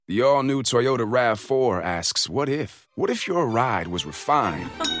The all-new Toyota RAV4 asks, what if? What if your ride was refined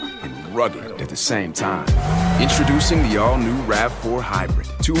and rugged at the same time? Introducing the all-new RAV4 Hybrid.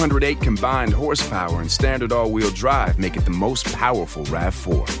 208 combined horsepower and standard all-wheel drive make it the most powerful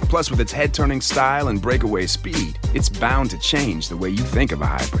RAV4. Plus, with its head-turning style and breakaway speed, it's bound to change the way you think of a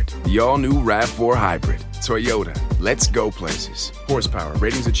hybrid. The all-new RAV4 Hybrid. Toyota. Let's go places. Horsepower.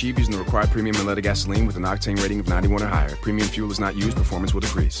 Ratings achieved using the required premium unleaded gasoline with an octane rating of 91 or higher. Premium fuel is not used. Performance will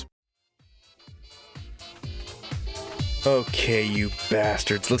decrease. Okay, you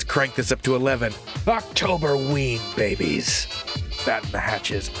bastards, let's crank this up to 11. October ween, babies. Batten the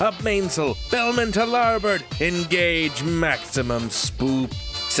hatches, up mainsail, bellman to larboard, engage maximum spoop.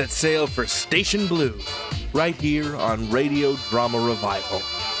 Set sail for Station Blue, right here on Radio Drama Revival.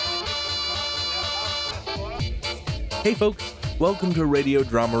 Hey folks, welcome to Radio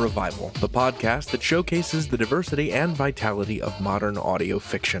Drama Revival, the podcast that showcases the diversity and vitality of modern audio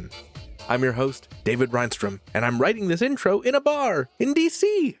fiction. I'm your host, David Reinstrom, and I'm writing this intro in a bar in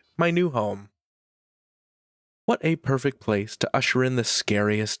DC, my new home. What a perfect place to usher in the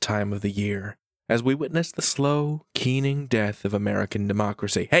scariest time of the year, as we witness the slow, keening death of American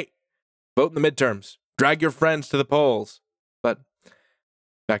democracy. Hey, vote in the midterms, drag your friends to the polls. But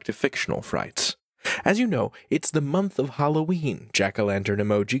back to fictional frights. As you know, it's the month of Halloween, jack-o'-lantern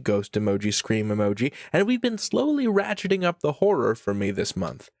emoji, ghost emoji, scream emoji, and we've been slowly ratcheting up the horror for me this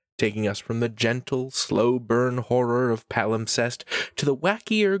month, taking us from the gentle, slow-burn horror of palimpsest to the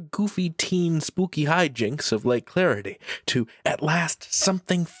wackier, goofy teen spooky hijinks of Lake Clarity, to, at last,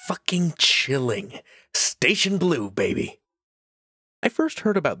 something fucking chilling. Station Blue, baby. I first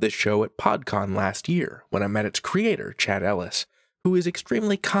heard about this show at PodCon last year, when I met its creator, Chad Ellis, who is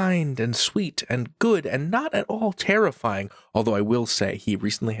extremely kind and sweet and good and not at all terrifying, although I will say he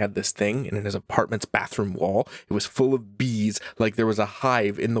recently had this thing in his apartment's bathroom wall. It was full of bees, like there was a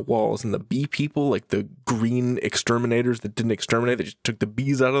hive in the walls, and the bee people, like the green exterminators that didn't exterminate, they just took the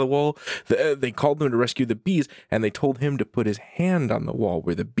bees out of the wall. They called them to rescue the bees, and they told him to put his hand on the wall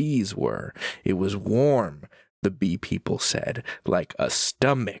where the bees were. It was warm, the bee people said, like a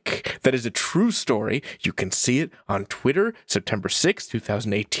stomach. That is a true story. You can see it on Twitter, September 6th,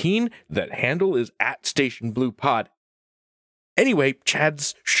 2018. That handle is @StationBluePod. Anyway,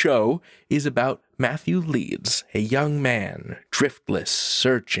 Chad's show is about Matthew Leeds, a young man, driftless,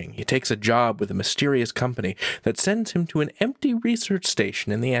 searching. He takes a job with a mysterious company that sends him to an empty research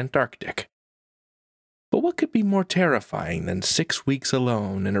station in the Antarctic. But what could be more terrifying than 6 weeks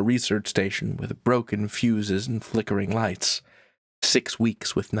alone in a research station with broken fuses and flickering lights? 6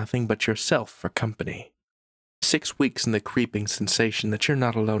 weeks with nothing but yourself for company. 6 weeks in the creeping sensation that you're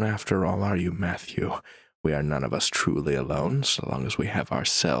not alone after all, are you, Matthew? We are none of us truly alone, so long as we have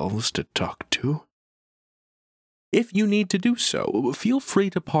ourselves to talk to. If you need to do so, feel free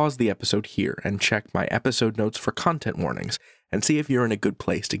to pause the episode here and check my episode notes for content warnings, and see if you're in a good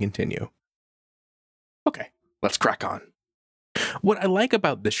place to continue. Okay, let's crack on. What I like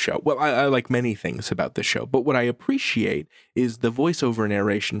about this show, well, I like many things about this show, but what I appreciate is the voiceover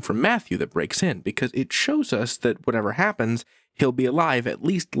narration from Matthew that breaks in, because it shows us that whatever happens, he'll be alive at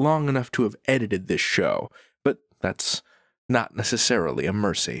least long enough to have edited this show, but that's not necessarily a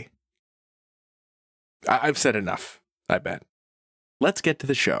mercy. I've said enough, I bet. Let's get to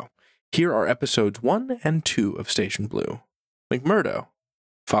the show. Here are episodes 1 and 2 of Station Blue. McMurdo,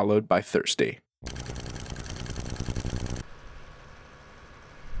 followed by Thirsty.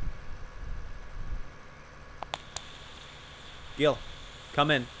 Gil, come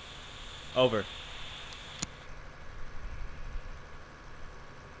in. Over.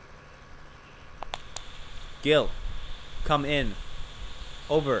 Gil, come in.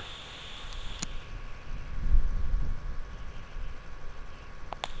 Over.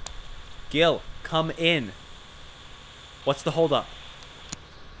 Gil, come in. What's the holdup?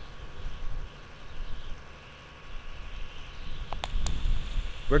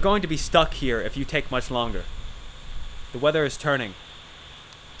 We're going to be stuck here if you take much longer. The weather is turning.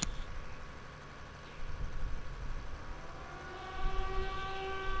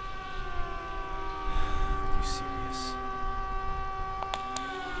 Are you serious?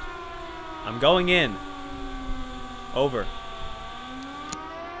 I'm going in. Over.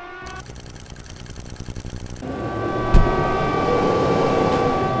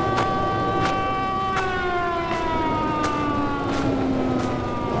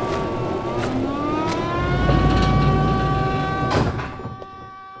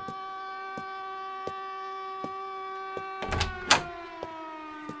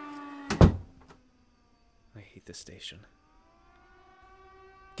 The station.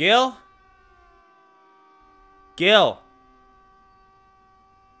 Gil? Gil?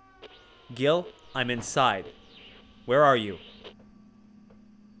 Gil, I'm inside. Where are you?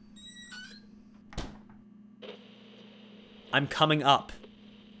 I'm coming up.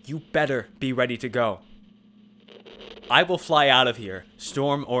 You better be ready to go. I will fly out of here,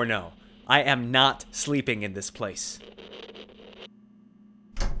 storm or no. I am not sleeping in this place.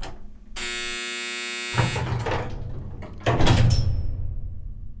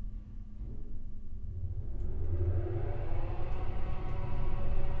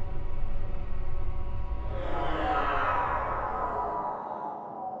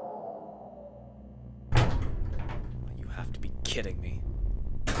 You have to be kidding me.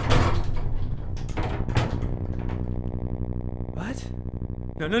 What?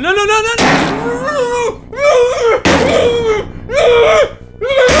 No, no, no, no, no, no, no!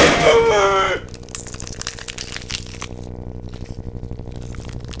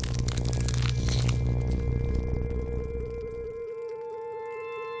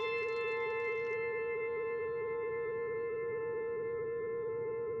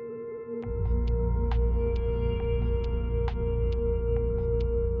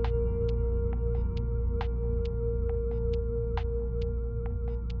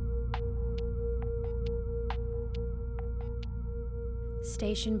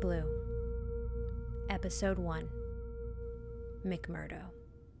 Station Blue, Episode 1, McMurdo.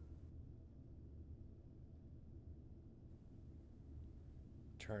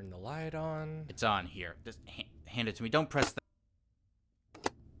 Turn the light on. It's on here. Just hand it to me. Don't press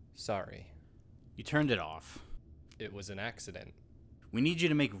that. Sorry, You turned it off. it was an accident. We need you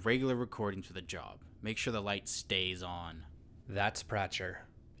to make regular recordings for the job. Make sure the light stays on. That's Pratcher,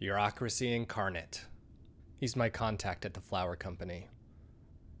 bureaucracy incarnate. He's my contact at the flower company.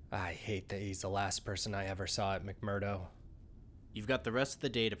 I hate that he's the last person I ever saw at McMurdo. You've got the rest of the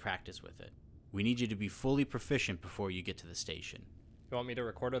day to practice with it. We need you to be fully proficient before you get to the station. You want me to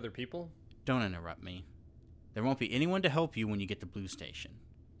record other people? Don't interrupt me. There won't be anyone to help you when you get to Blue Station.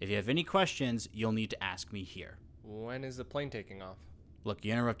 If you have any questions, you'll need to ask me here. When is the plane taking off? Look,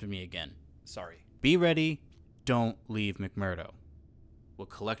 you interrupted me again. Sorry. Be ready. Don't leave McMurdo. We'll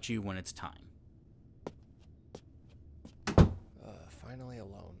collect you when it's time. Finally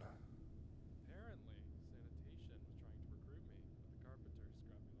alone.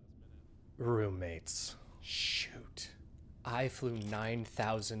 Roommates. Shoot. I flew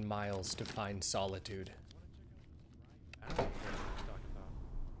 9,000 miles to find solitude.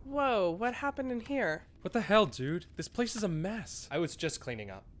 Whoa, what happened in here? What the hell, dude? This place is a mess. I was just cleaning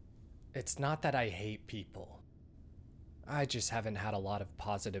up. It's not that I hate people. I just haven't had a lot of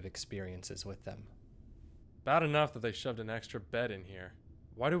positive experiences with them. Bad enough that they shoved an extra bed in here.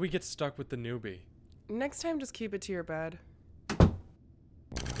 Why do we get stuck with the newbie? Next time, just keep it to your bed.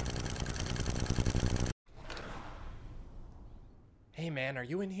 Hey man, are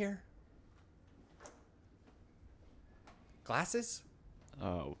you in here? Glasses?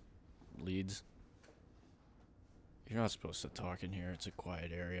 Oh, Leeds. You're not supposed to talk in here. It's a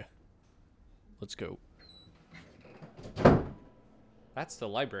quiet area. Let's go. That's the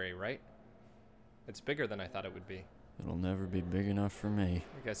library, right? It's bigger than I thought it would be. It'll never be big enough for me.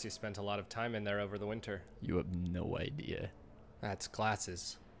 I guess you spent a lot of time in there over the winter. You have no idea. That's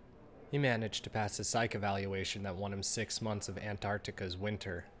Glasses. He managed to pass a psych evaluation that won him 6 months of Antarctica's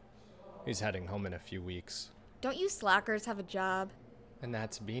winter. He's heading home in a few weeks. Don't you slackers have a job? And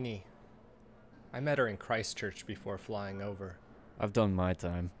that's Beanie. I met her in Christchurch before flying over. I've done my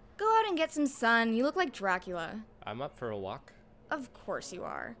time. Go out and get some sun. You look like Dracula. I'm up for a walk. Of course you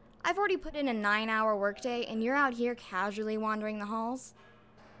are. I've already put in a 9-hour workday, and you're out here casually wandering the halls?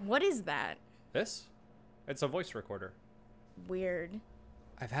 What is that? This? It's a voice recorder. Weird.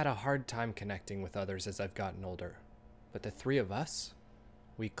 I've had a hard time connecting with others as I've gotten older. But the three of us,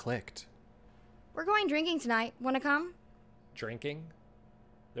 we clicked. We're going drinking tonight. Wanna come? Drinking?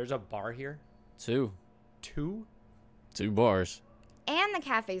 There's a bar here? 2. 2? 2 bars. And the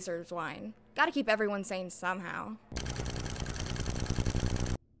cafe serves wine. Gotta keep everyone sane somehow.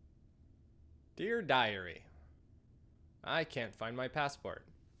 Dear Diary, I can't find my passport.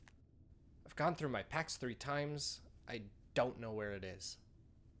 I've gone through my packs 3 times. I don't know where it is.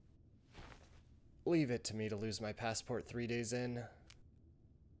 Leave it to me to lose my passport 3 days in.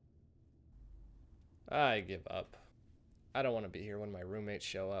 I give up. I don't want to be here when my roommates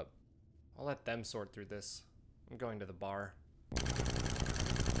show up. I'll let them sort through this. I'm going to the bar.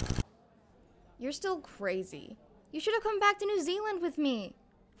 You're still crazy. You should have come back to New Zealand with me.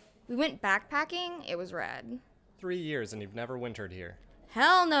 We went backpacking. It was rad. 3 years and you've never wintered here.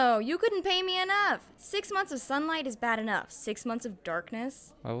 Hell no, you couldn't pay me enough. 6 months of sunlight is bad enough. 6 months of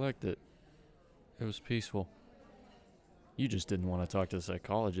darkness. I liked it. It was peaceful. You just didn't want to talk to the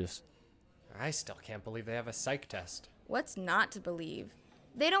psychologist. I still can't believe they have a psych test. What's not to believe?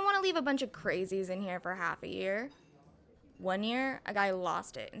 They don't want to leave a bunch of crazies in here for half a year. One year, a guy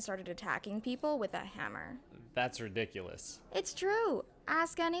lost it and started attacking people with a hammer. That's ridiculous. It's true.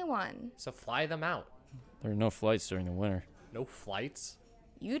 Ask anyone. So fly them out. There are no flights during the winter. No flights?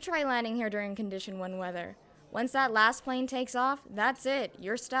 You try landing here during Condition 1 weather. Once that last plane takes off, that's it.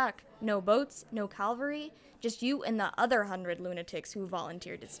 You're stuck. No boats, no cavalry, just you and the other 100 lunatics who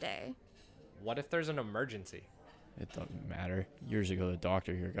volunteered to stay. What if there's an emergency? It doesn't matter. Years ago, the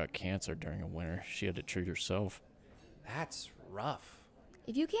doctor here got cancer during a winter. She had to treat herself. That's rough.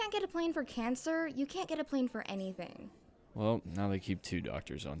 If you can't get a plane for cancer, you can't get a plane for anything. Well, now they keep 2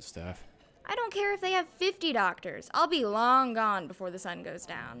 doctors on staff. I don't care if they have 50 doctors. I'll be long gone before the sun goes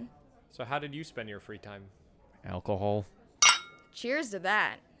down. So how did you spend your free time? Alcohol? Cheers to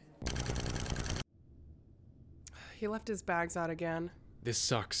that. He left his bags out again. This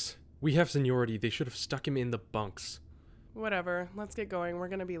sucks. We have seniority. They should have stuck him in the bunks. Whatever, let's get going. We're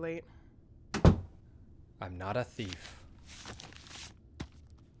gonna be late. I'm not a thief.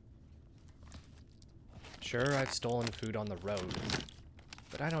 Sure, I've stolen food on the road,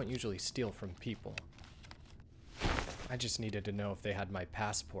 but I don't usually steal from people. I just needed to know if they had my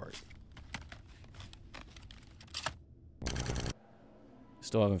passport.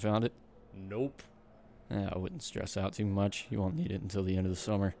 Still haven't found it? Nope. I wouldn't stress out too much. You won't need it until the end of the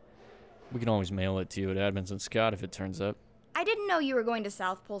summer. We can always mail it to you at Edmonds and Scott if it turns up. I didn't know you were going to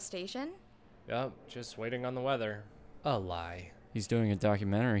South Pole Station. Yep, just waiting on the weather. A lie. He's doing a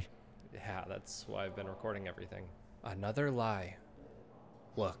documentary. Yeah, that's why I've been recording everything. Another lie.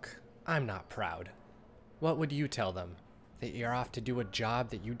 Look, I'm not proud. What would you tell them? That you're off to do a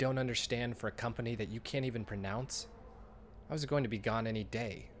job that you don't understand for a company that you can't even pronounce? I was going to be gone any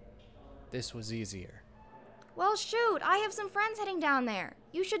day. This was easier. Well, shoot, I have some friends heading down there.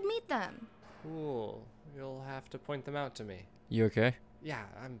 You should meet them. Cool. You'll have to point them out to me. You okay? Yeah,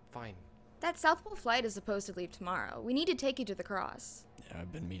 I'm fine. That South Pole flight is supposed to leave tomorrow. We need to take you to the cross. Yeah,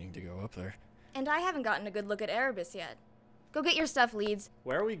 I've been meaning to go up there. And I haven't gotten a good look at Erebus yet. Go get your stuff, Leeds.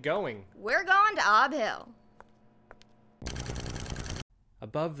 Where are we going? We're going to Ob Hill.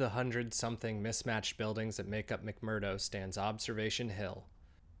 Above the 100-something mismatched buildings that make up McMurdo stands Observation Hill.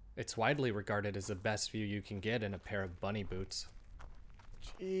 It's widely regarded as the best view you can get in a pair of bunny boots.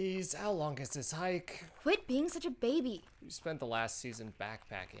 Jeez, how long is this hike? Quit being such a baby. You spent the last season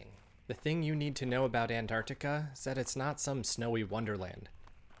backpacking. The thing you need to know about Antarctica is that it's not some snowy wonderland.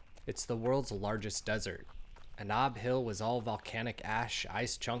 It's the world's largest desert, and Ob Hill was all volcanic ash,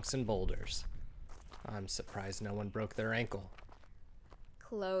 ice chunks, and boulders. I'm surprised no one broke their ankle.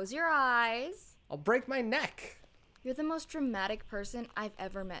 Close your eyes. I'll break my neck. You're the most dramatic person I've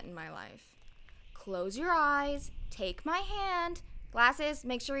ever met in my life. Close your eyes, take my hand. Glasses,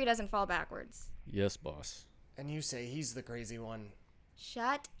 make sure he doesn't fall backwards. Yes, boss. And you say he's the crazy one.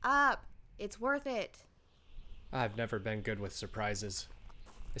 Shut up. It's worth it. I've never been good with surprises,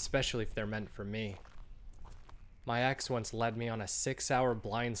 especially if they're meant for me. My ex once led me on a 6-hour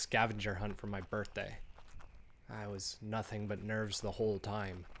blind scavenger hunt for my birthday. I was nothing but nerves the whole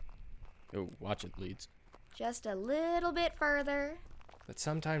time. Oh, watch it, Leeds. Just a little bit further. But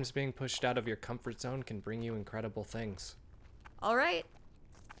sometimes being pushed out of your comfort zone can bring you incredible things. All right.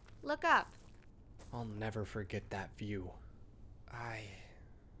 Look up. I'll never forget that view. I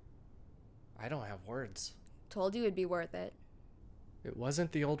don't have words. Told you it'd be worth it. It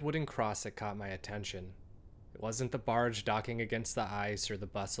wasn't the old wooden cross that caught my attention. It wasn't the barge docking against the ice or the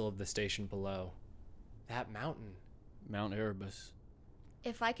bustle of the station below. That mountain. Mount Erebus.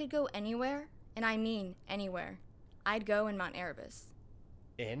 If I could go anywhere, and I mean anywhere, I'd go in Mount Erebus.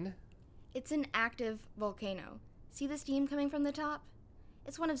 In? It's an active volcano. See the steam coming from the top?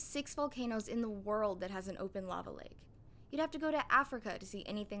 It's one of 6 volcanoes in the world that has an open lava lake. You'd have to go to Africa to see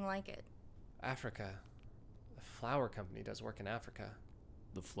anything like it. Africa. The flower company does work in Africa.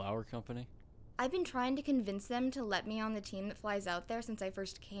 The flower company? I've been trying to convince them to let me on the team that flies out there since I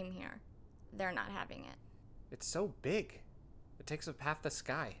first came here. They're not having it. It's so big. It takes up half the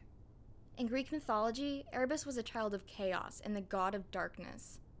sky. In Greek mythology, Erebus was a child of chaos and the god of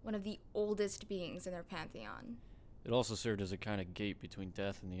darkness, one of the oldest beings in their pantheon. It also served as a kind of gate between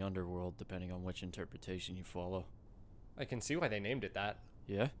death and the underworld, depending on which interpretation you follow. I can see why they named it that.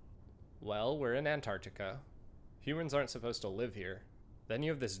 Yeah? Well, we're in Antarctica. Humans aren't supposed to live here. Then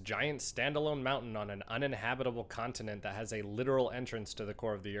you have this giant standalone mountain on an uninhabitable continent that has a literal entrance to the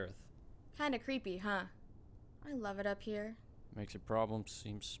core of the Earth. Kinda creepy, huh? I love it up here. Makes your problems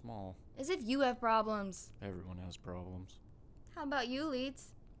seem small. As if you have problems. Everyone has problems. How about you,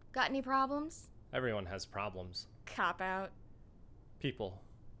 Leeds? Got any problems? Everyone has problems. Cop out. People.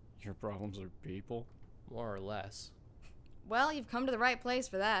 Your problems are people? More or less. Well, you've come to the right place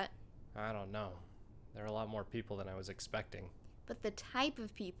for that. I don't know. There are a lot more people than I was expecting. But the type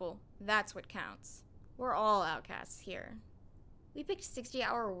of people, that's what counts. We're all outcasts here. We picked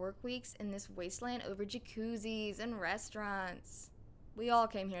 60-hour work weeks in this wasteland over jacuzzis and restaurants. We all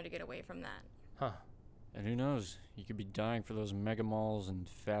came here to get away from that. Huh. And who knows, you could be dying for those mega malls and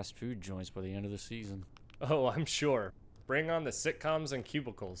fast food joints by the end of the season. Oh, I'm sure. Bring on the sitcoms and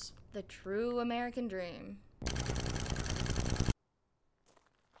cubicles. The true American dream.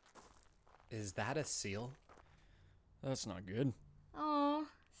 Is that a seal? That's not good. Oh,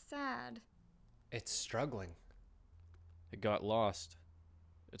 sad. It's struggling. It got lost.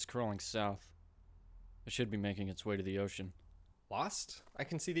 It's crawling south. It should be making its way to the ocean. Lost? I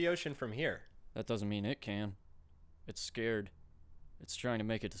can see the ocean from here. That doesn't mean it can. It's scared. It's trying to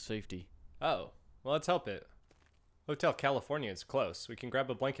make it to safety. Oh, well, let's help it. Hotel California is close. We can grab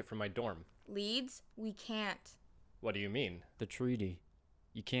a blanket from my dorm. Leeds, we can't. What do you mean? The treaty.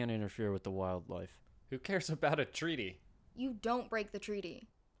 You can't interfere with the wildlife. Who cares about a treaty? You don't break the treaty.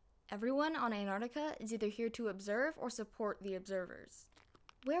 Everyone on Antarctica is either here to observe or support the observers.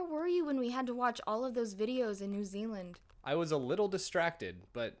 Where were you when we had to watch all of those videos in New Zealand? I was a little distracted,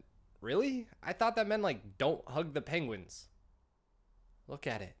 but really? I thought that meant, like, don't hug the penguins. Look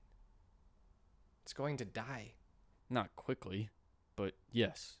at it. It's going to die. Not quickly, but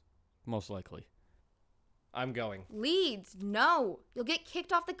yes, most likely. I'm going. Leeds, no! You'll get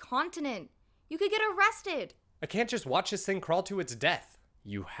kicked off the continent. You could get arrested. I can't just watch this thing crawl to its death.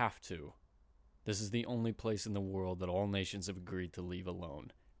 You have to. This is the only place in the world that all nations have agreed to leave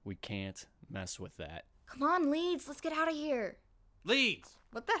alone. We can't mess with that. Come on, Leeds, let's get out of here. Leeds!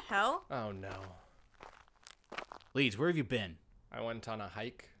 What the hell? Oh, no. Leeds, where have you been? I went on a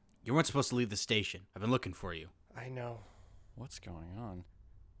hike. You weren't supposed to leave the station. I've been looking for you. I know. What's going on?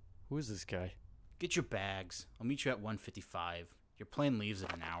 Who is this guy? Get your bags. I'll meet you at 1:55. Your plane leaves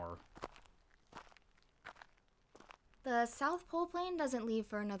in an hour. The South Pole plane doesn't leave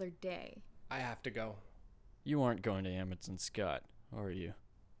for another day. I have to go. You aren't going to Amundsen Scott, are you?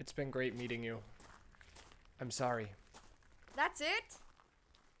 It's been great meeting you. I'm sorry. That's it?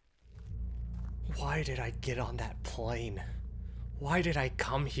 Why did I get on that plane? Why did I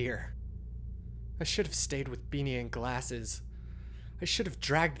come here? I should have stayed with Beanie and Glasses. I should have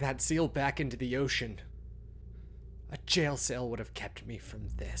dragged that seal back into the ocean. A jail cell would have kept me from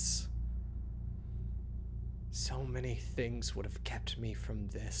this. So many things would have kept me from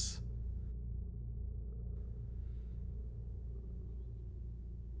this.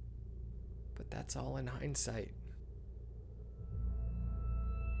 But that's all in hindsight.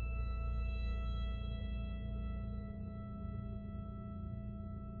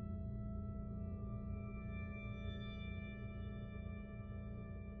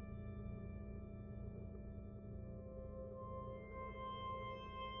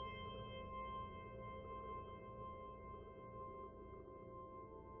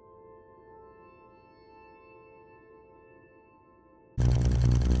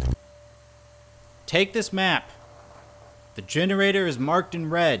 Take this map. The generator is marked in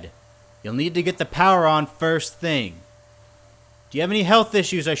red. You'll need to get the power on first thing. Do you have any health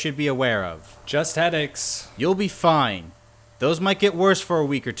issues I should be aware of? Just headaches. You'll be fine. Those might get worse for a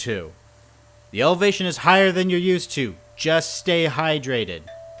week or two. The elevation is higher than you're used to. Just stay hydrated.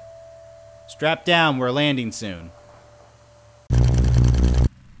 Strap down, we're landing soon.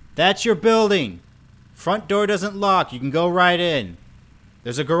 That's your building. Front door doesn't lock, you can go right in.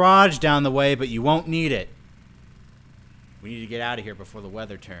 There's a garage down the way, but you won't need it. We need to get out of here before the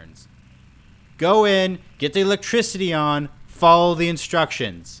weather turns. Go in, get the electricity on, follow the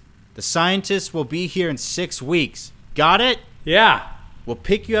instructions. The scientists will be here in 6 weeks. Got it? Yeah. We'll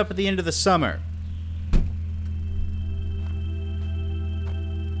pick you up at the end of the summer.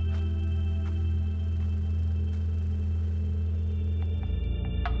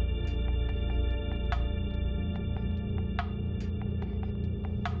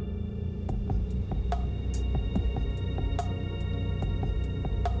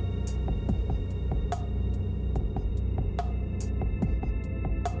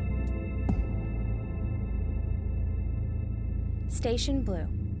 Station Blue,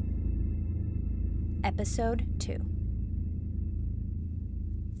 Episode 2,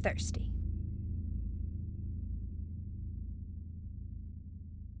 Thirsty.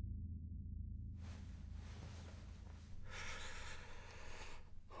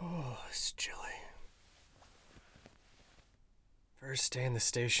 Oh, it's chilly. First day in the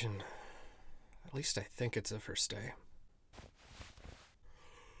station. At least I think it's a first day.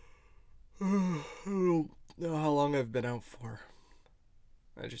 I don't know how long I've been out for.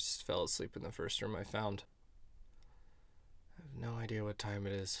 I just fell asleep in the first room I found. I have no idea what time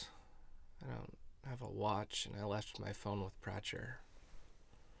it is. I don't have a watch, and I left my phone with Pratcher.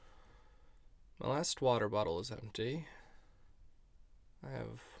 My last water bottle is empty. I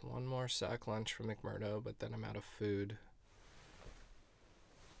have one more sack lunch from McMurdo, but then I'm out of food.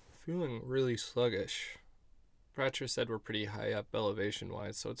 Feeling really sluggish. Pratcher said we're pretty high up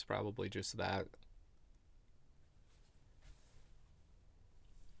elevation-wise, so it's probably just that.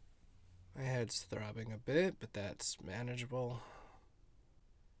 My head's throbbing a bit, but that's manageable.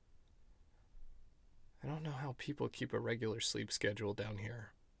 I don't know how people keep a regular sleep schedule down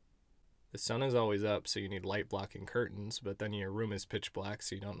here. The sun is always up, so you need light-blocking curtains, but then your room is pitch black,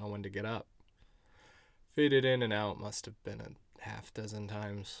 so you don't know when to get up. Faded in and out must have been a half dozen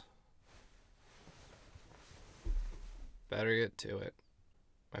times. Better get to it.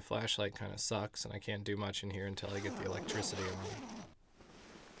 My flashlight kind of sucks, and I can't do much in here until I get the electricity on.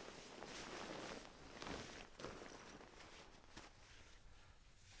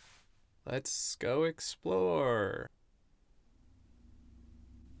 Let's go explore.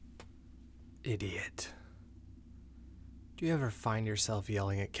 Idiot. Do you ever find yourself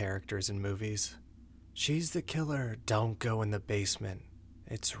yelling at characters in movies? She's the killer. Don't go in the basement.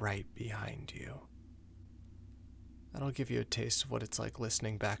 It's right behind you. That'll give you a taste of what it's like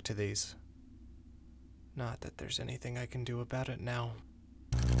listening back to these. Not that there's anything I can do about it now.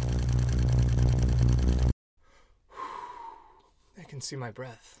 I can see my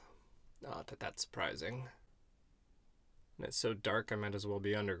breath. Not that that's surprising. And it's so dark I might as well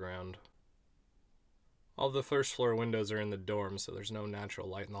be underground. All the first floor windows are in the dorm, so there's no natural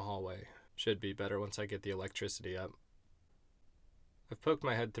light in the hallway. Should be better once I get the electricity up. I've poked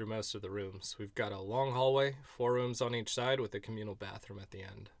my head through most of the rooms. We've got a long hallway, 4 rooms on each side with a communal bathroom at the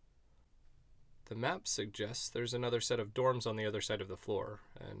end. The map suggests there's another set of dorms on the other side of the floor,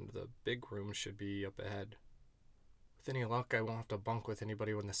 and the big room should be up ahead. With any luck, I won't have to bunk with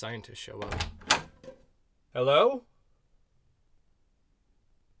anybody when the scientists show up. Hello?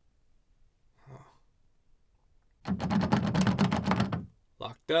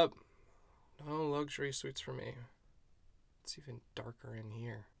 Locked up. No luxury suites for me. It's even darker in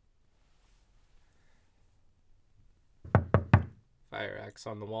here. Fire axe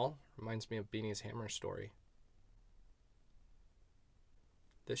on the wall. Reminds me of Beanie's hammer story.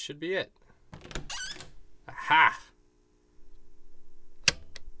 This should be it. Aha!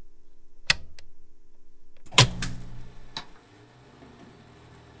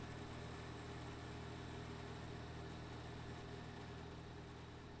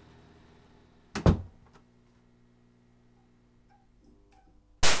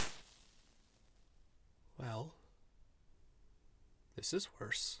 Well, this is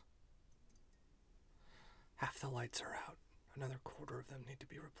worse. Half the lights are out. Another quarter of them need to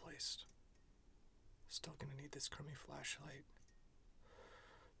be replaced. Still gonna need this crummy flashlight.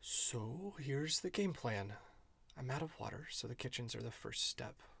 So, here's the game plan. I'm out of water, so the kitchens are the first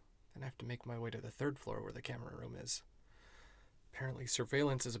step. Then I have to make my way to the 3rd floor where the camera room is. Apparently,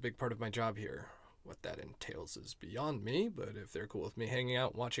 surveillance is a big part of my job here. What that entails is beyond me, but if they're cool with me hanging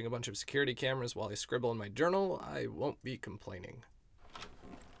out watching a bunch of security cameras while I scribble in my journal, I won't be complaining.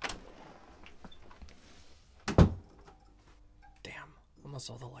 Damn, almost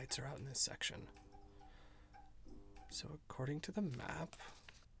all the lights are out in this section. So according to the map,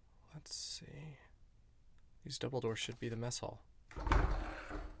 let's see. These double doors should be the mess hall.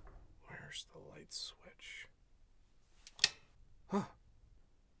 Where's the light switch? Huh.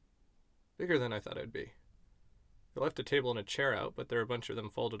 Bigger than I thought it'd be. They left a table and a chair out, but there are a bunch of them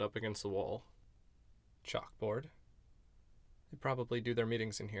folded up against the wall. Chalkboard. They probably do their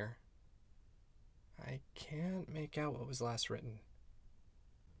meetings in here. I can't make out what was last written.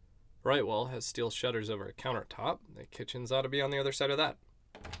 Brightwell has steel shutters over a countertop. The kitchen's ought to be on the other side of that.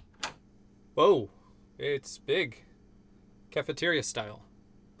 Whoa! It's big. Cafeteria style.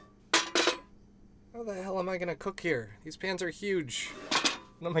 How the hell am I gonna cook here? These pans are huge.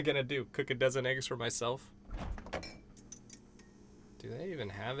 What am I gonna do? Cook a dozen eggs for myself? Do they even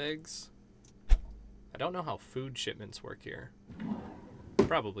have eggs? I don't know how food shipments work here.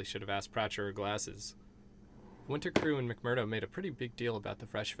 Probably should have asked Pratcher or Glasses. Winter Crew and McMurdo made a pretty big deal about the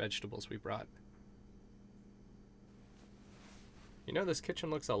fresh vegetables we brought. You know, this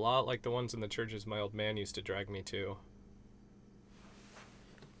kitchen looks a lot like the ones in the churches my old man used to drag me to.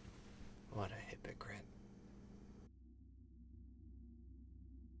 What a hypocrite.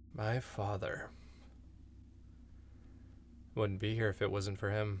 My father. Wouldn't be here if it wasn't for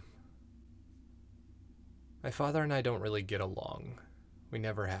him. My father and I don't really get along. We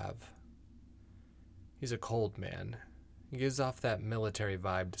never have. He's a cold man. He gives off that military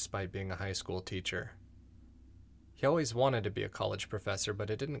vibe despite being a high school teacher. He always wanted to be a college professor, but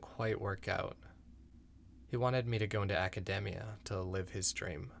it didn't quite work out. He wanted me to go into academia to live his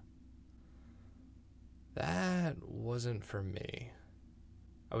dream. That wasn't for me.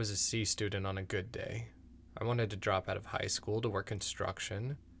 I was a C student on a good day. I wanted to drop out of high school to work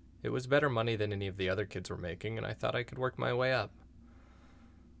construction. It was better money than any of the other kids were making, and I thought I could work my way up.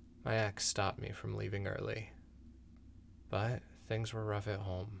 My ex stopped me from leaving early. But things were rough at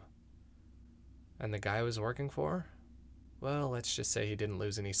home. And the guy I was working for? Well, let's just say he didn't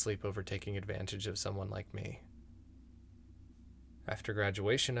lose any sleep over taking advantage of someone like me. After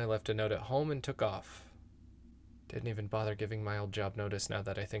graduation, I left a note at home and took off. Didn't even bother giving my old job notice now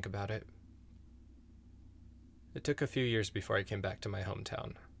that I think about it. It took a few years before I came back to my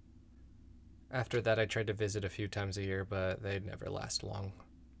hometown. After that, I tried to visit a few times a year, but they'd never last long.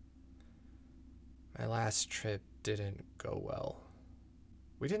 My last trip didn't go well.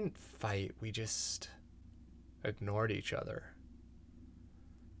 We didn't fight, we just ignored each other.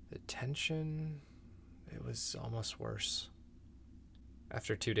 The tension, it was almost worse.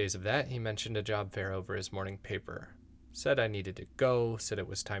 After 2 days of that, he mentioned a job fair over his morning paper. Said I needed to go, said it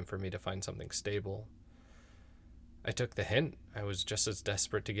was time for me to find something stable. I took the hint. I was just as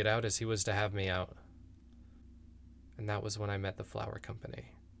desperate to get out as he was to have me out. And that was when I met the flower company.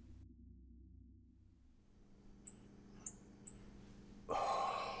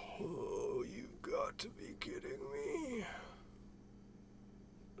 Oh, you've got to be kidding me.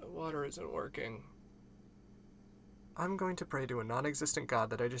 The water isn't working. I'm going to pray to a non-existent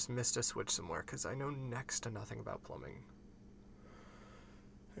god that I just missed a switch somewhere, because I know next to nothing about plumbing.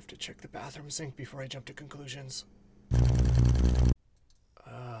 I have to check the bathroom sink before I jump to conclusions.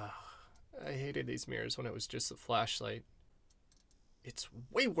 I hated these mirrors when it was just a flashlight. It's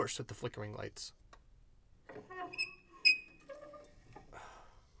way worse with the flickering lights.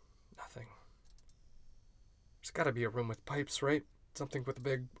 Nothing. There's gotta be a room with pipes, right? Something with a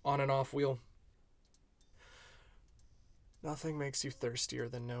big on and off wheel. Nothing makes you thirstier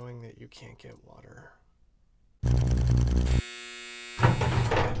than knowing that you can't get water.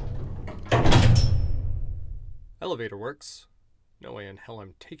 Elevator works. No way in hell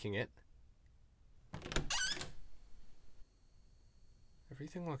I'm taking it.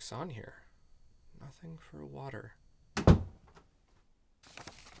 Everything looks on here. Nothing for water.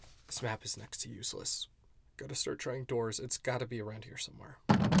 This map is next to useless. Gotta start trying doors. It's gotta be around here somewhere.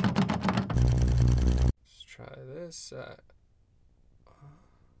 Let's try this.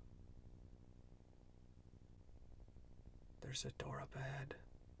 There's a door up ahead.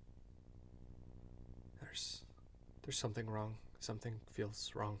 There's something wrong. Something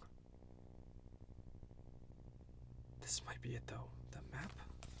feels wrong. This might be it, though. The map?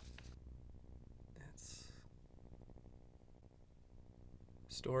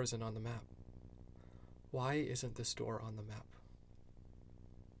 This door isn't on the map. Why isn't this door on the map?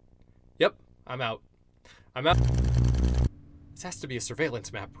 Yep, I'm out. I'm out. This has to be a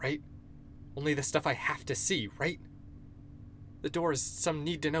surveillance map, right? Only the stuff I have to see, right? The door is some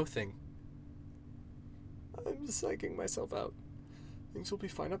need-to-know thing. I'm psyching myself out. Things will be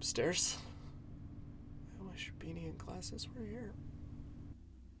fine upstairs. I wish Beanie and glasses were here.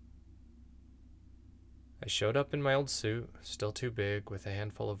 I showed up in my old suit, still too big, with a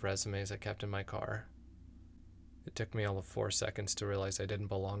handful of resumes I kept in my car. It took me all of 4 seconds to realize I didn't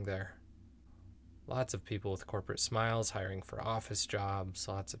belong there. Lots of people with corporate smiles hiring for office jobs,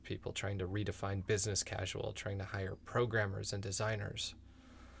 lots of people trying to redefine business casual, trying to hire programmers and designers.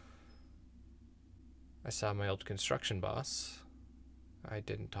 I saw my old construction boss. I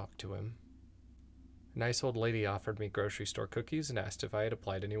didn't talk to him. A nice old lady offered me grocery store cookies and asked if I had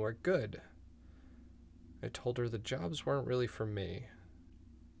applied anywhere good. I told her the jobs weren't really for me.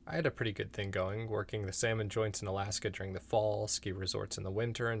 I had a pretty good thing going, working the salmon joints in Alaska during the fall, ski resorts in the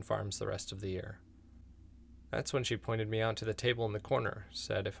winter, and farms the rest of the year. That's when she pointed me out to the table in the corner,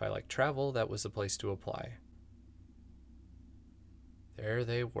 said if I liked travel, that was the place to apply. There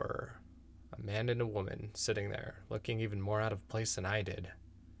they were, a man and a woman sitting there, looking even more out of place than I did.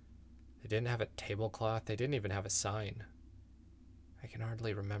 They didn't have a tablecloth, they didn't even have a sign. I can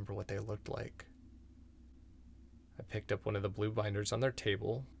hardly remember what they looked like. I picked up one of the blue binders on their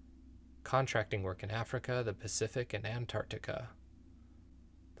table. Contracting work in Africa, the Pacific, and Antarctica.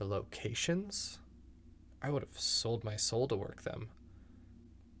 The locations? I would have sold my soul to work them.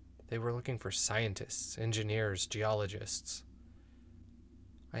 They were looking for scientists, engineers, geologists.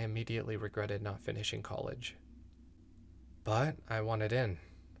 I immediately regretted not finishing college. But I wanted in.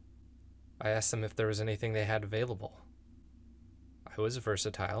 I asked them if there was anything they had available. I was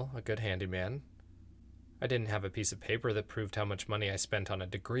versatile, a good handyman. I didn't have a piece of paper that proved how much money I spent on a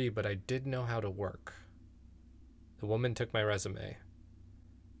degree, but I did know how to work. The woman took my resume.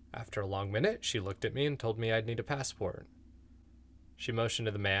 After a long minute, she looked at me and told me I'd need a passport. She motioned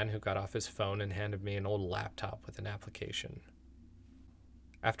to the man, who got off his phone and handed me an old laptop with an application.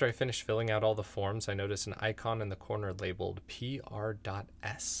 After I finished filling out all the forms, I noticed an icon in the corner labeled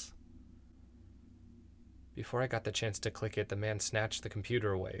PR.S. Before I got the chance to click it, the man snatched the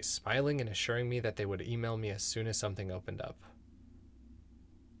computer away, smiling and assuring me that they would email me as soon as something opened up.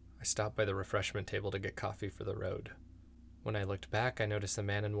 I stopped by the refreshment table to get coffee for the road. When I looked back, I noticed the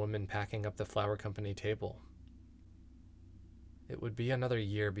man and woman packing up the flower company table. It would be another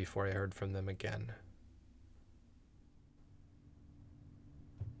year before I heard from them again.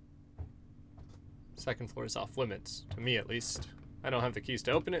 Second floor is off limits, to me at least. I don't have the keys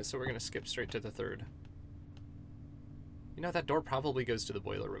to open it, so we're going to skip straight to the third. You know, that door probably goes to the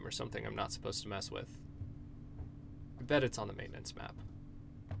boiler room or something I'm not supposed to mess with. I bet it's on the maintenance map.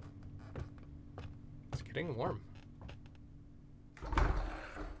 It's getting warm.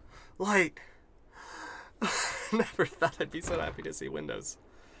 Light! Never thought I'd be so happy to see windows.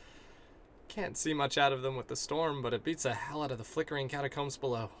 Can't see much out of them with the storm, but it beats the hell out of the flickering catacombs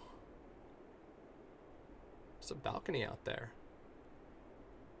below. There's a balcony out there.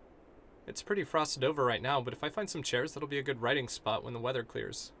 It's pretty frosted over right now, but if I find some chairs, that'll be a good writing spot when the weather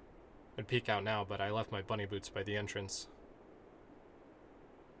clears. I'd peek out now, but I left my bunny boots by the entrance.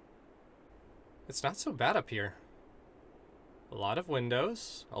 It's not so bad up here. A lot of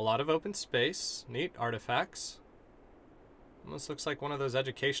windows, a lot of open space, neat artifacts. Almost looks like one of those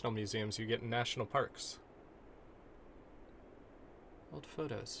educational museums you get in national parks. Old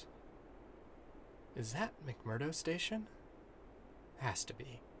photos. Is that McMurdo Station? Has to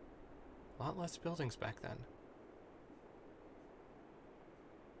be. A lot less buildings back then.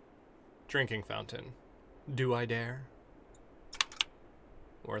 Drinking fountain. Do I dare?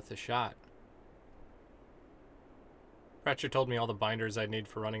 Worth a shot. Pratcher told me all the binders I'd need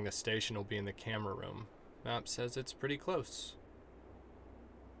for running the station will be in the camera room. Map says it's pretty close.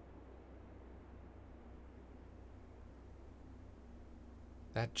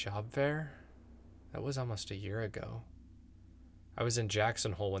 That job fair? That was almost a year ago. I was in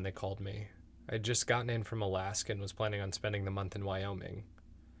Jackson Hole when they called me. I had just gotten in from Alaska and was planning on spending the month in Wyoming.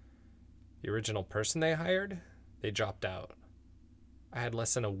 The original person they hired? They dropped out. I had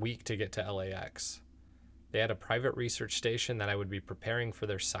less than a week to get to LAX. They had a private research station that I would be preparing for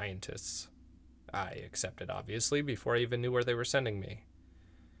their scientists. I accepted, obviously, before I even knew where they were sending me.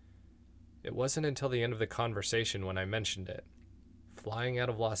 It wasn't until the end of the conversation when I mentioned it. Flying out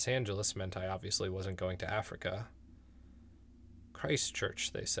of Los Angeles meant I obviously wasn't going to Africa.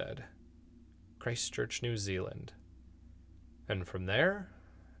 Christchurch, they said. Christchurch, New Zealand. And from there,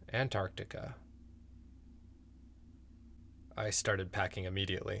 Antarctica. I started packing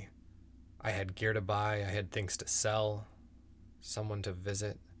immediately. I had gear to buy, I had things to sell, someone to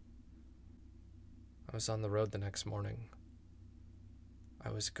visit. I was on the road the next morning. I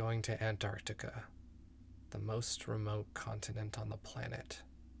was going to Antarctica, the most remote continent on the planet.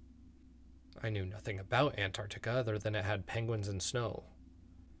 I knew nothing about Antarctica other than it had penguins and snow.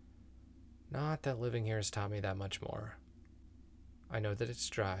 Not that living here has taught me that much more. I know that it's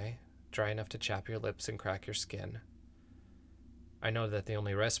dry enough to chap your lips and crack your skin. I know that the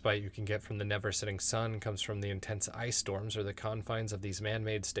only respite you can get from the never-setting sun comes from the intense ice storms or the confines of these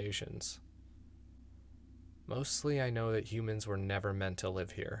man-made stations. Mostly I know that humans were never meant to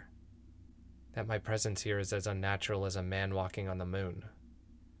live here. That my presence here is as unnatural as a man walking on the moon.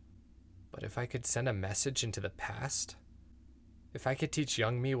 But if I could send a message into the past, if I could teach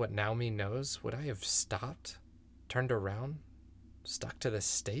young me what now me knows, would I have stopped, turned around, stuck to the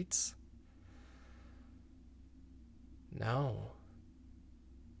States? No.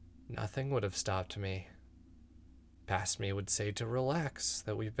 Nothing would have stopped me. Past me would say to relax,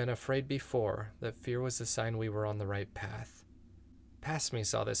 that we've been afraid before, that fear was a sign we were on the right path. Past me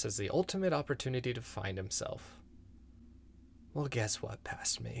saw this as the ultimate opportunity to find himself. Well, guess what,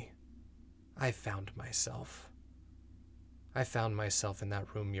 past me? I found myself. I found myself in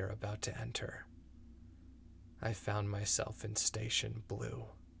that room you're about to enter. I found myself in Station Blue.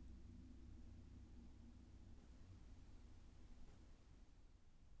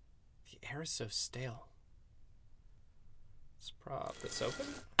 The air is so stale. Let's prop this open.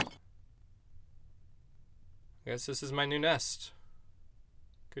 I guess this is my new nest.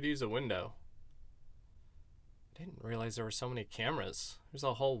 Could use a window. I didn't realize there were so many cameras. There's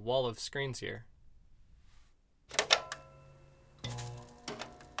a whole wall of screens here.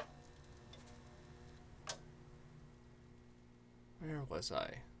 Where was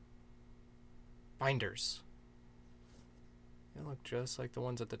I? Binders. They look just like the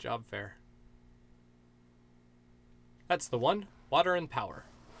ones at the job fair. That's the one. Water and power.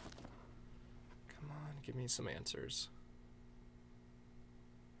 Come on, give me some answers.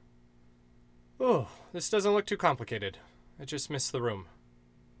 Oh, this doesn't look too complicated. I just missed the room.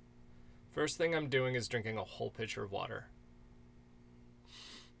 First thing I'm doing is drinking a whole pitcher of water.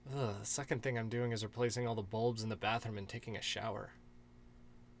 The second thing I'm doing is replacing all the bulbs in the bathroom and taking a shower.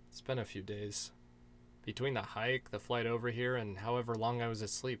 It's been a few days. Between the hike, the flight over here, and however long I was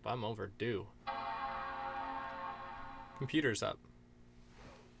asleep, I'm overdue. Computer's up.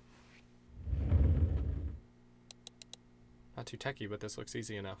 Not too techy, but this looks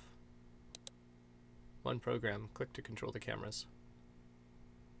easy enough. One program, click to control the cameras.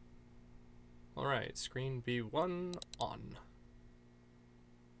 Alright, screen B1 on.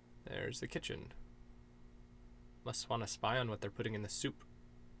 There's the kitchen. Must want to spy on what they're putting in the soup.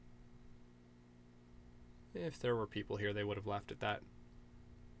 If there were people here, they would have laughed at that.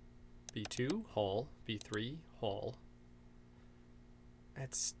 B2, hall. B3, hall.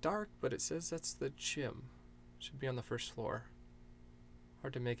 It's dark, but it says that's the gym. Should be on the first floor.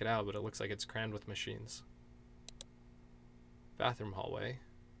 Hard to make it out, but it looks like it's crammed with machines. Bathroom hallway.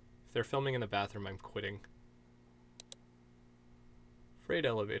 If they're filming in the bathroom, I'm quitting. Freight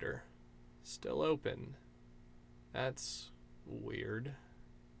elevator. Still open. That's weird.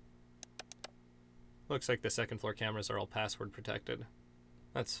 Looks like the second floor cameras are all password protected.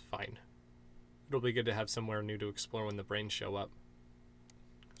 That's fine. It'll be good to have somewhere new to explore when the brains show up.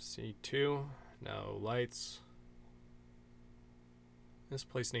 C2. No lights. This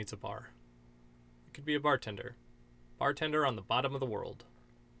place needs a bar. It could be a bartender. Bartender on the bottom of the world.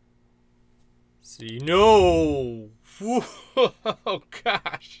 See, no! Oh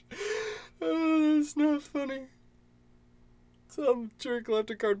gosh. That's not funny. Some jerk left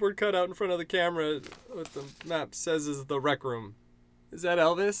a cardboard cutout in front of the camera. What the map says is the rec room. Is that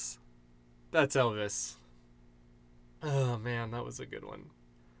Elvis? That's Elvis. Oh man, that was a good one.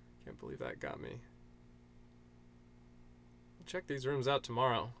 Can't believe that got me. I'll check these rooms out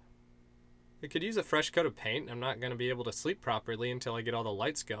tomorrow. I could use a fresh coat of paint. I'm not going to be able to sleep properly until I get all the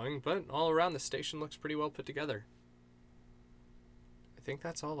lights going, but all around the station looks pretty well put together. I think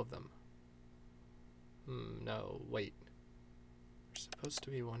that's all of them. No, wait. There's supposed to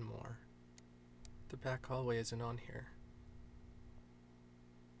be one more. The back hallway isn't on here.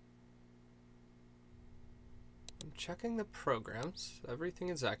 I'm checking the programs. Everything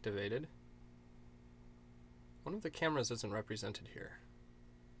is activated. One of the cameras isn't represented here.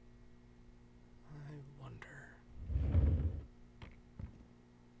 I wonder.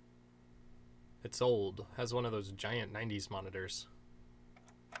 It's old. Has one of those giant 90s monitors.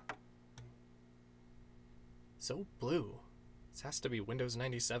 So blue. This has to be Windows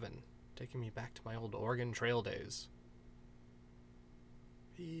 97, taking me back to my old Oregon Trail days.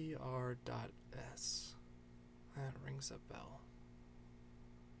 VR.S. That rings a bell.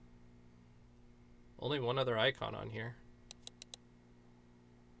 Only one other icon on here.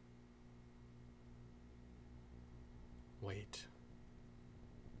 Wait.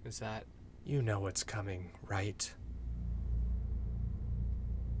 Is that... You know what's coming, right?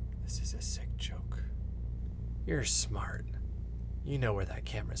 This is a sick joke. You're smart. You know where that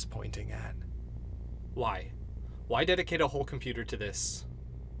camera's pointing at. Why? Why dedicate a whole computer to this?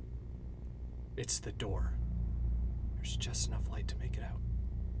 It's the door. There's just enough light to make it out.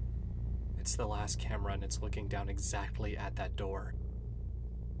 It's the last camera and it's looking down exactly at that door.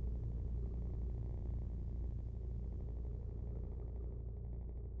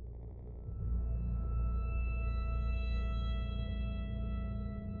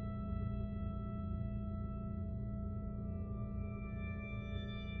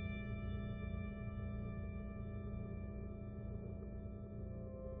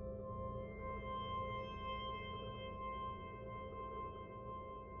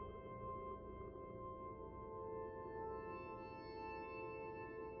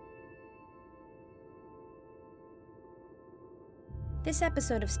 This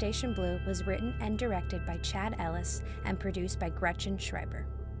episode of Station Blue was written and directed by Chad Ellis and produced by Gretchen Schreiber.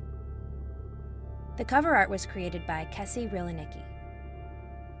 The cover art was created by Kessie Rielenicki.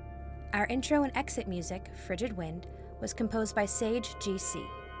 Our intro and exit music, Frigid Wind, was composed by Sage GC.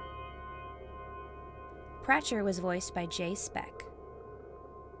 Pratcher was voiced by Jay Speck.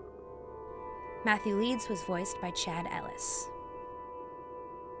 Matthew Leeds was voiced by Chad Ellis.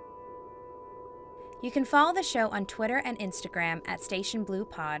 You can follow the show on Twitter and Instagram at Station Blue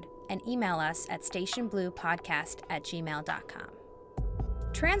Pod and email us at stationbluepodcast@gmail.com.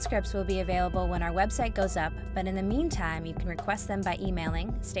 Transcripts will be available when our website goes up, but in the meantime, you can request them by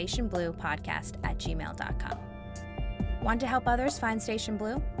emailing stationbluepodcast@gmail.com. Want to help others find Station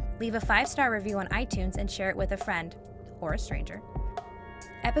Blue? Leave a 5-star review on iTunes and share it with a friend or a stranger.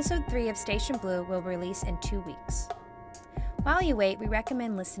 Episode 3 of Station Blue will release in 2 weeks. While you wait, we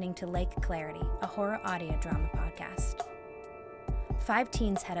recommend listening to Lake Clarity, a horror audio drama podcast. 5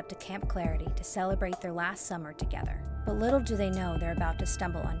 teens head up to Camp Clarity to celebrate their last summer together, but little do they know they're about to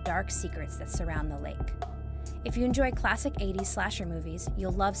stumble on dark secrets that surround the lake. If you enjoy classic 80s slasher movies,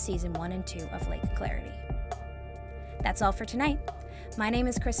 you'll love Season 1 and 2 of Lake Clarity. That's all for tonight. My name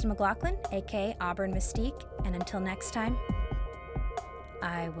is Kristen McLaughlin, aka Auburn Mystique, and until next time,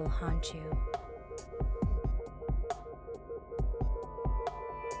 I will haunt you.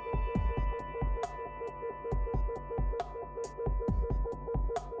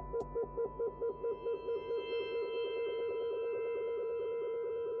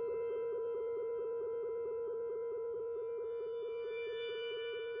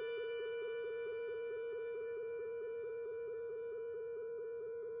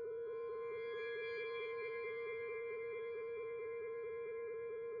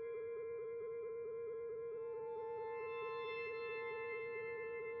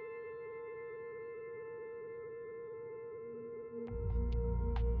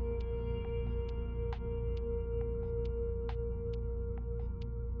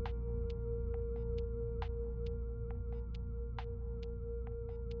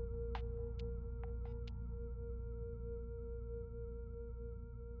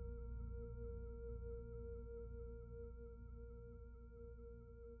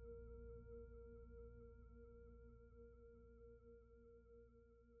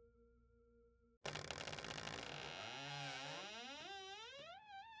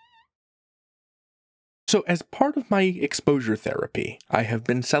 So, as part of my exposure therapy, I have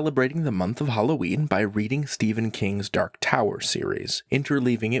been celebrating the month of Halloween by reading Stephen King's Dark Tower series,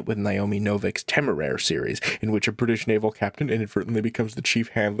 interleaving it with Naomi Novik's Temeraire series, in which a British naval captain inadvertently becomes the chief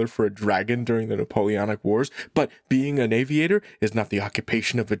handler for a dragon during the Napoleonic Wars. But being an aviator is not the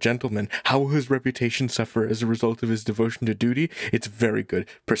occupation of a gentleman. How will his reputation suffer as a result of his devotion to duty? It's very good,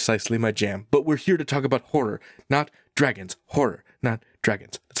 precisely my jam. But we're here to talk about horror, not dragons. Horror, not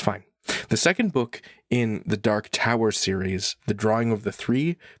dragons. That's fine. The second book in the Dark Tower series, The Drawing of the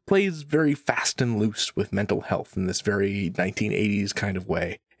Three, plays very fast and loose with mental health in this very 1980s kind of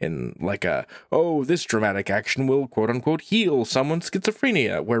way. In like this dramatic action will quote-unquote heal someone's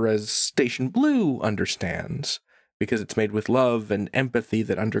schizophrenia, whereas Station Blue understands, because it's made with love and empathy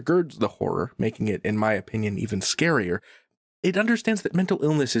that undergirds the horror, making it, in my opinion, even scarier. It understands that mental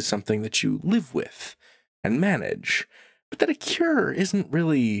illness is something that you live with and manage, but that a cure isn't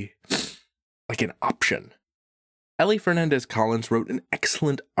really like an option. Ellie Fernandez-Collins wrote an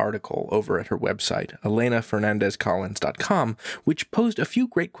excellent article over at her website, ElenaFernandezCollins.com, which posed a few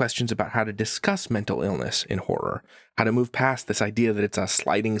great questions about how to discuss mental illness in horror, how to move past this idea that it's a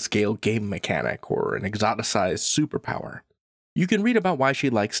sliding scale game mechanic or an exoticized superpower. You can read about why she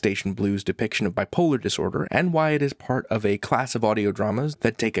likes Station Blue's depiction of bipolar disorder and why it is part of a class of audio dramas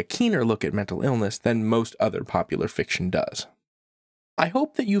that take a keener look at mental illness than most other popular fiction does. I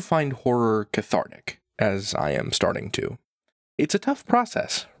hope that you find horror cathartic, as I am starting to. It's a tough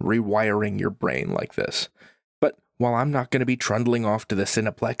process, rewiring your brain like this. But while I'm not going to be trundling off to the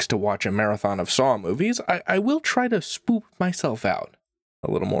Cineplex to watch a marathon of Saw movies, I will try to spook myself out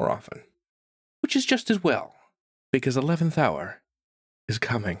a little more often. Which is just as well, because 11th hour is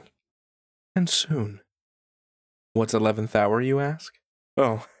coming. And soon. What's 11th hour, you ask?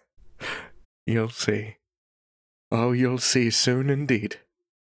 Oh, you'll see. Oh, you'll see soon indeed.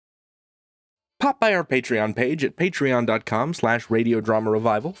 Pop by our Patreon page at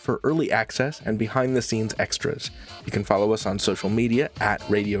patreon.com/radiodramarevival for early access and behind-the-scenes extras. You can follow us on social media at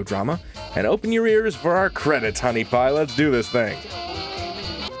Radiodrama, and open your ears for our credits, honey pie. Let's do this thing.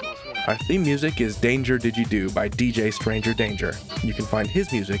 Our theme music is Danger Did You Do by DJ Stranger Danger. You can find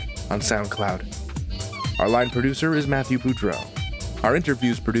his music on SoundCloud. Our line producer is Matthew Boudreau. Our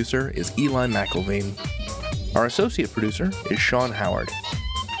interviews producer is Eli McElveen. Our associate producer is Sean Howard.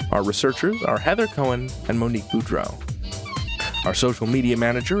 Our researchers are Heather Cohen and Monique Boudreau. Our social media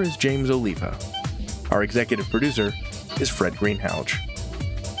manager is James Oliva. Our executive producer is Fred Greenhalgh.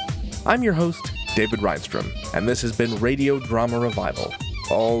 I'm your host, David Reinstrom, and this has been Radio Drama Revival.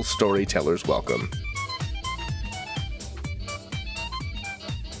 All storytellers welcome.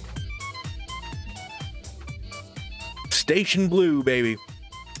 Station Blue, baby.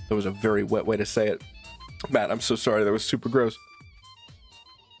 That was a very wet way to say it. Matt, I'm so sorry. That was super gross.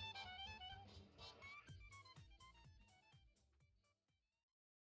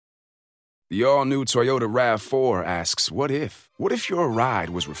 The all-new Toyota RAV4 asks, what if? What if your ride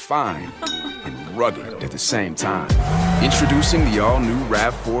was refined and rugged at the same time? Introducing the all-new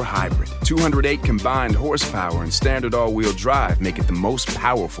RAV4 Hybrid. 208 combined horsepower and standard all-wheel drive make it the most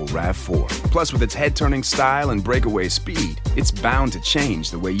powerful RAV4. Plus, with its head-turning style and breakaway speed, it's bound to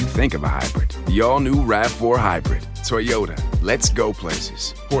change the way you think of a hybrid. The all-new RAV4 Hybrid. Toyota. Let's go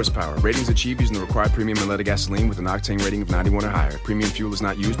places. Horsepower. Ratings achieved using the required premium unleaded gasoline with an octane rating of 91 or higher. Premium fuel is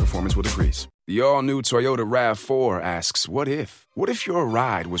not used. Performance will decrease. The all-new Toyota RAV4 asks, what if? What if your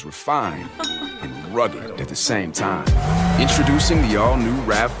ride was refined and rugged at the same time? Introducing the all-new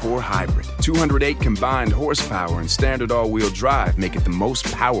RAV4 Hybrid. 208 combined horsepower and standard all-wheel drive make it the most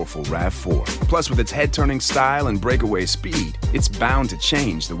powerful RAV4. Plus, with its head-turning style and breakaway speed, it's bound to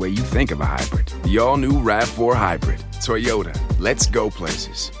change the way you think of a hybrid. The all-new RAV4 Hybrid. Toyota. Let's go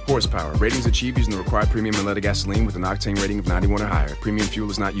places. Horsepower. Ratings achieved using the required premium unleaded gasoline with an octane rating of 91 or higher. Premium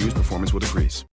fuel is not used. Performance will decrease.